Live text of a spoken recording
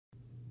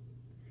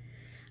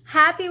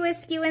Happy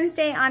Whiskey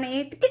Wednesday on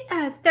a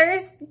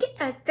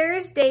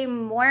Thursday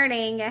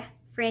morning,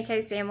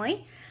 franchise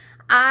family.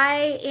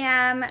 I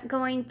am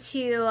going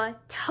to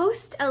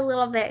toast a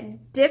little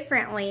bit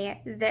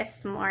differently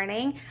this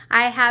morning.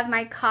 I have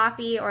my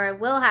coffee, or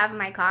will have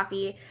my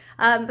coffee,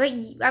 but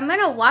I'm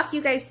going to walk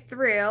you guys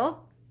through,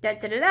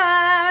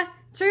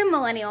 true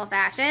millennial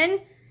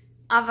fashion,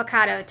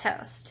 avocado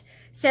toast.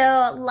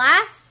 So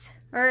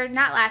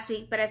not last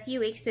week, but a few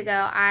weeks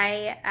ago,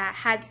 I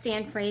had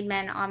Stan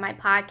Friedman on my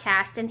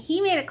podcast, and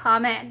he made a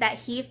comment that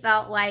he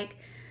felt like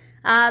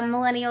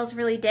millennials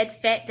really did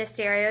fit the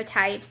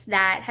stereotypes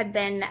that had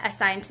been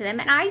assigned to them.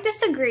 And I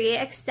disagree,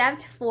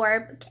 except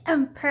for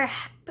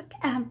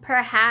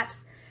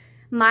perhaps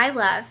my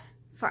love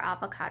for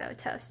avocado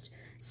toast.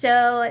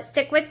 So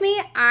stick with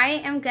me.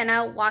 I am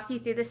gonna walk you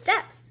through the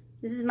steps.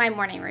 This is my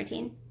morning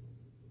routine.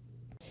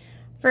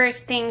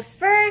 First things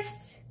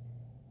first,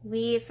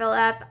 we fill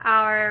up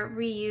our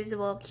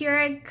reusable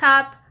Keurig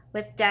cup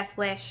with Death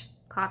Wish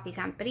Coffee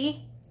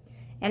Company.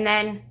 And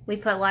then we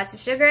put lots of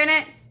sugar in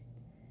it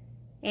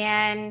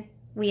and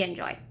we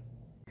enjoy.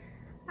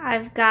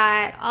 I've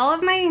got all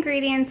of my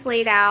ingredients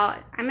laid out.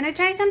 I'm gonna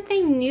try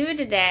something new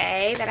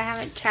today that I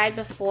haven't tried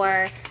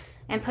before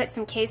and put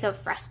some queso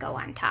fresco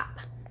on top.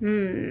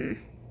 I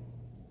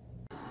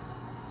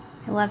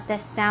love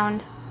this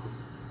sound.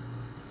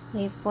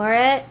 Wait for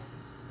it.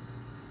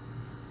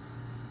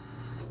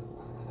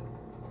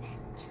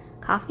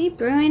 Coffee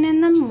brewing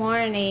in the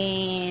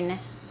morning.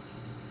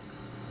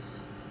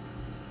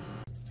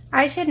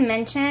 I should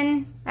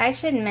mention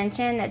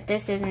that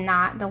this is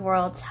not the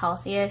world's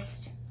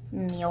healthiest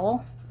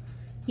meal.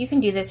 You can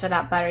do this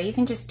without butter. You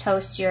can just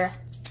toast your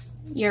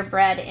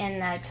bread in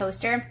the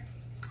toaster.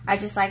 I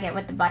just like it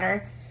with the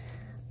butter.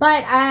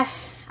 But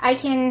I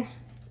can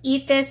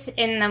eat this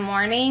in the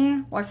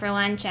morning or for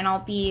lunch and I'll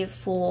be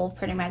full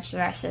pretty much the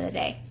rest of the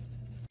day.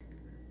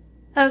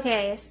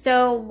 Okay,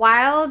 so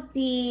while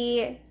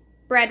the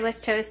bread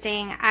was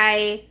toasting,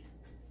 I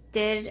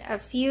did a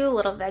few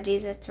little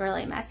veggies. It's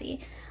really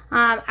messy.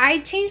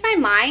 I changed my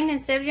mind.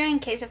 Instead of doing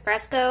queso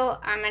fresco,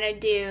 I'm gonna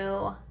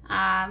do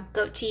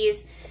goat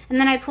cheese. And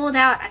then I pulled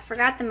out, I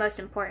forgot the most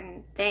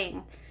important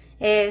thing,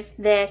 is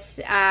this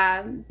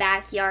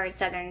backyard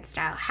southern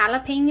style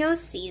jalapeno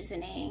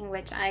seasoning,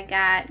 which I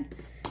got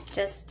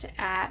just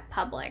at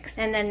Publix.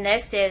 And then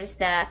this is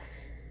the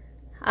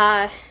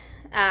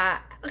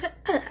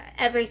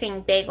everything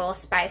bagel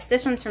spice.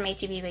 This one's from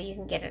H-E-B, but you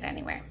can get it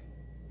anywhere.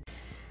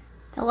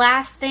 The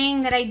last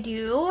thing that I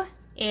do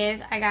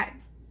is I got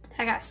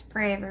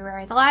spray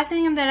everywhere. The last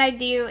thing that I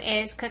do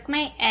is cook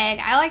my egg.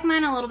 I like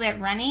mine a little bit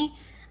runny.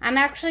 I'm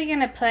actually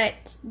gonna put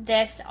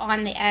this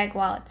on the egg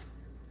while it's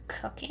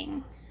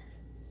cooking.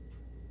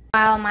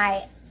 While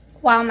my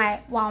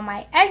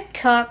egg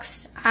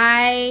cooks,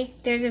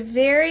 there's a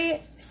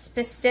very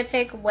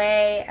specific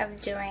way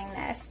of doing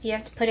this. You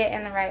have to put it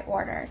in the right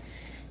order.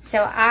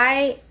 So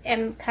I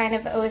am kind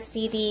of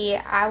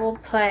OCD. I will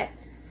put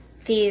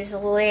these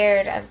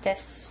layered of this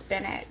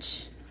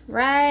spinach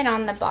right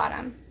on the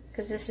bottom,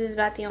 because this is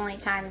about the only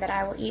time that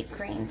I will eat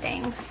green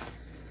things.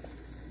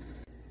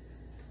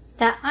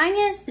 The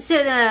onions,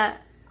 so the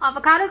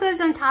avocado goes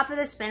on top of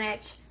the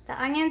spinach.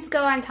 The onions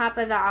go on top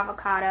of the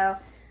avocado.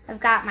 I've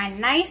got my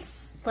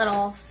nice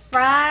little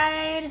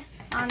fried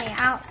on the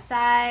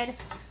outside.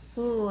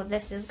 Ooh,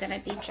 this is gonna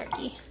be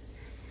tricky.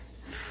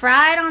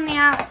 Fried on the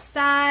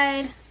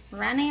outside,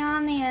 runny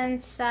on the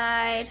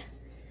inside.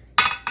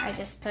 I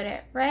just put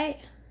it right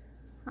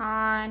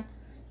on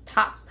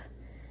top.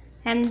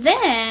 And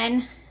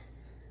then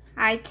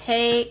I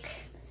take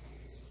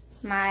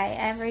my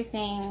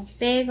everything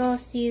bagel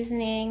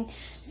seasoning.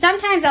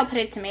 Sometimes I'll put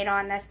a tomato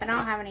on this, but I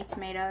don't have any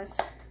tomatoes.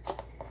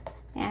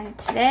 And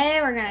today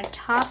we're gonna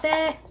top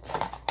it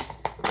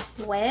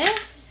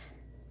with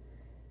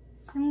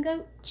some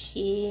goat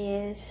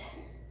cheese.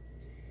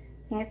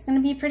 I think it's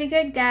gonna be pretty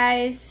good,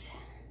 guys.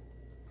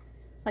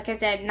 Like I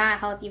said, not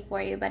healthy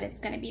for you, but it's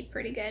gonna be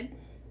pretty good.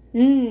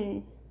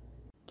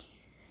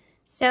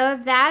 So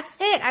that's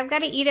it. I've got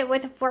to eat it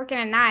with a fork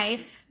and a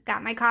knife.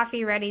 Got my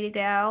coffee ready to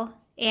go.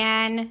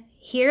 And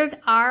here's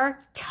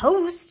our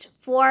toast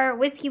for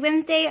Whiskey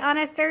Wednesday on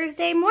a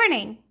Thursday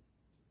morning.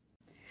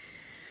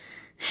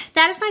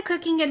 That is my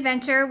cooking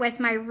adventure with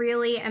my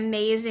really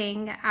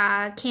amazing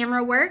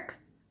camera work.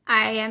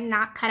 I am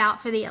not cut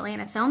out for the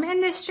Atlanta film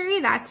industry,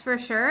 that's for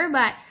sure,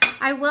 but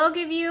I will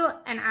give you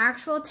an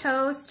actual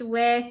toast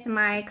with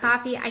my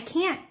coffee. I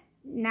can't,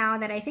 now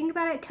that I think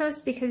about it,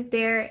 toast because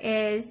there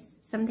is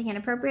something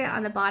inappropriate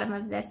on the bottom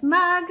of this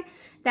mug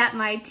that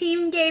my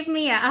team gave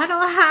me at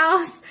Huddle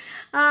House.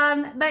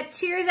 But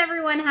cheers,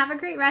 everyone. Have a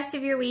great rest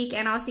of your week,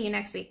 and I'll see you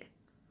next week.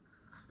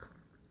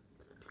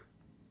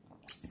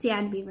 So yeah,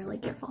 and be really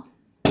careful.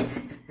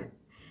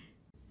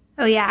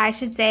 Oh yeah, I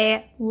should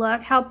say,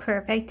 look how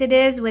perfect it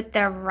is with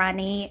the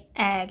runny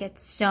egg.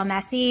 It's so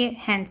messy,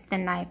 hence the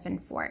knife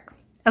and fork.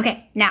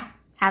 Okay, now,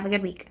 have a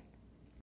good week.